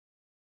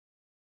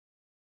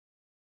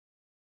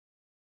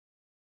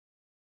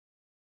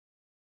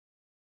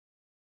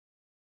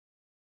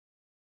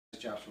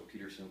Joshua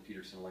Peterson,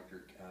 Peterson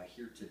Electric,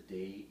 here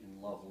today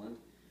in Loveland.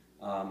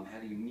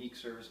 Had a unique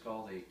service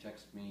call. They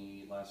texted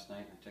me last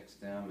night, I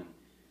texted them and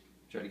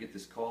tried to get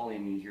this call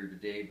in here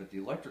today, but the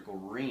electrical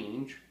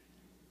range,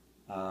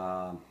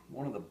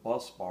 one of the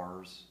bus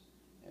bars,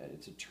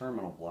 it's a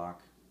terminal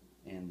block,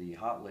 and the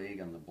hot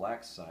leg on the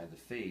black side, the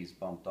phase,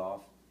 bumped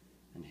off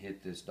and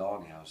hit this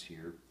doghouse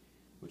here,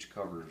 which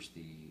covers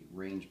the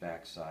range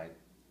back side.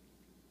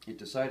 It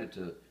decided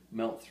to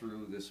melt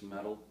through this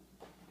metal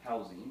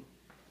housing,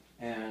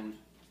 and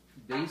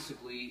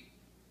basically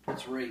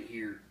it's right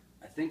here.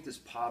 I think this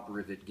pop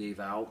rivet gave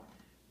out,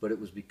 but it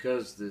was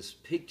because this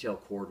pigtail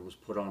cord was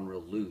put on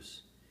real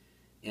loose.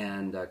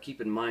 And keep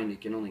in mind,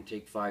 it can only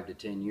take 5 to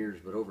 10 years,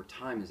 but over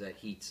time as that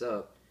heats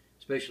up,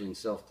 especially in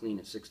self-clean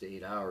at 6 to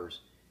 8 hours,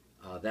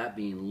 that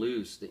being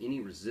loose, any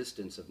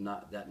resistance of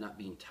that not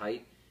being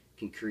tight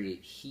can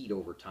create heat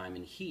over time,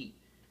 and heat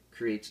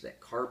creates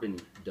that carbon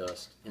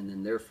dust, and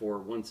then therefore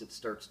once it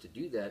starts to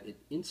do that, it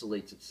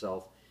insulates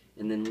itself,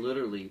 and then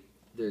literally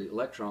the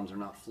electrons are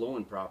not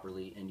flowing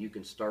properly, and you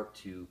can start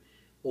to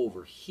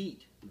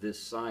overheat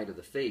this side of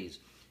the phase.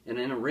 And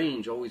in a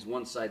range, always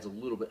one side's a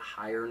little bit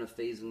higher in a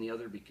phase than the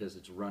other because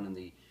it's running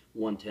the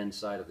 110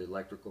 side of the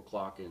electrical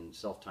clock and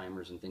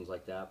self-timers and things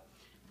like that.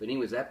 But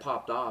anyways, that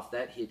popped off,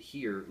 that hit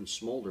here and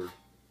smoldered,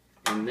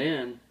 and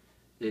then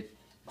it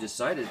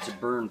decided to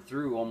burn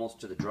through almost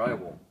to the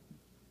drywall.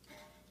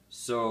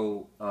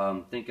 So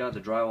thank God the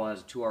drywall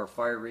has a 2-hour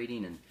fire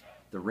rating, and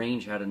the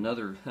range had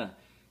another,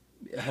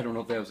 I don't know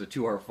if that was a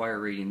 2-hour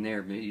fire rating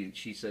there, maybe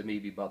she said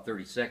maybe about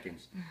 30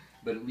 seconds,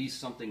 but at least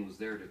something was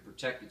there to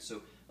protect it.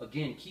 So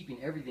again,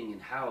 keeping everything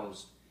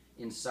housed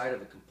inside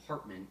of a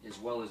compartment, as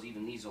well as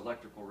even these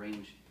electrical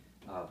range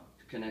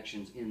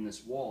connections in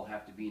this wall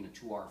have to be in a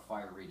 2-hour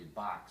fire rated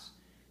box.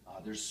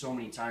 There's so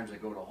many times I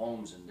go to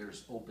homes and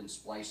there's open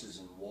splices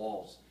in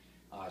walls,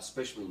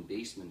 especially in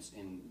basements,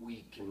 and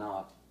we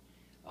cannot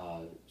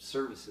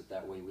service it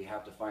that way. We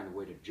have to find a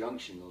way to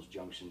junction those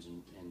junctions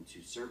and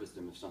to service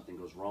them if something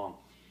goes wrong.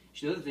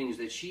 The other thing is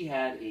that she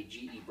had a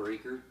GE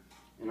breaker,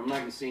 and I'm not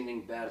going to say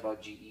anything bad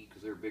about GE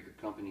because they're a bigger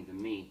company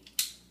than me,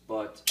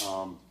 but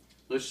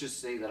let's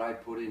just say that I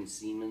put in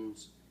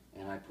Siemens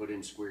and I put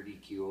in Square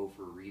DQO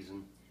for a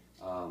reason.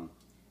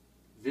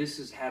 This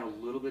has had a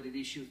little bit of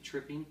issue with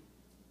tripping.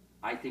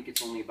 I think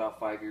it's only about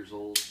 5 years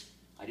old.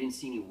 I didn't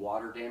see any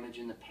water damage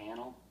in the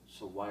panel,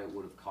 so why it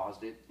would have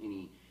caused it,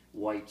 any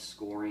white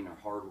scoring or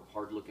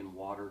hard looking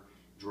water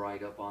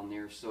dried up on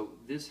there. So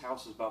this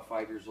house is about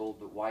 5 years old,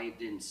 but why it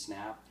didn't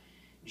snap,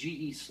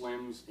 GE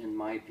Slims, in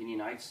my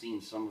opinion, I've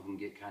seen some of them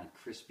get kind of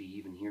crispy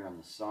even here on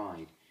the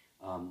side.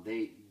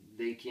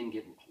 They can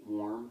get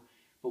warm,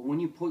 but when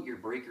you put your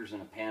breakers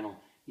in a panel,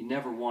 you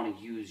never want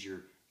to use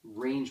your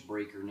range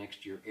breaker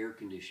next to your air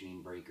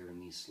conditioning breaker in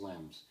these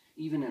Slims,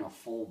 even in a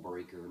full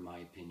breaker in my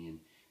opinion,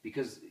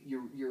 because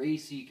your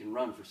AC can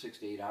run for 6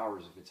 to 8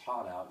 hours if it's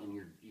hot out, and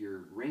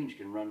your range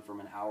can run from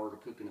an hour to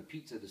cooking a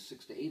pizza to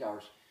 6 to 8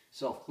 hours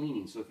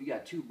self-cleaning. So if you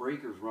got two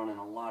breakers running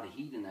a lot of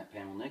heat in that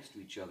panel next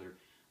to each other,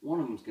 one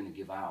of them's going to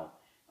give out.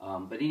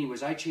 But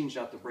anyways, I changed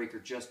out the breaker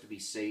just to be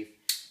safe,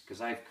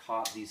 because I've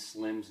caught these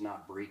Slims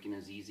not breaking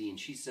as easy, and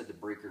she said the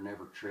breaker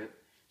never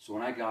tripped. So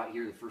when I got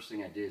here, the first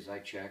thing I did is I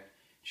checked.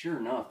 Sure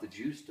enough, the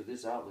juice to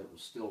this outlet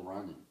was still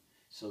running.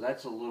 So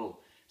that's a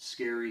little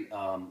scary,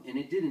 and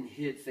it didn't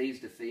hit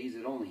phase to phase.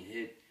 It only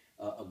hit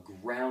a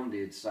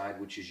grounded side,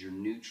 which is your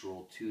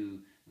neutral, to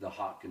the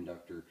hot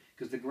conductor,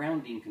 because the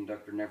grounding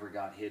conductor never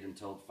got hit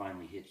until it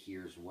finally hit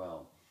here as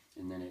well,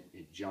 and then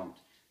it jumped.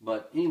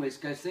 But anyways,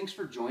 guys, thanks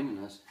for joining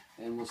us,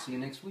 and we'll see you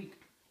next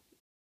week.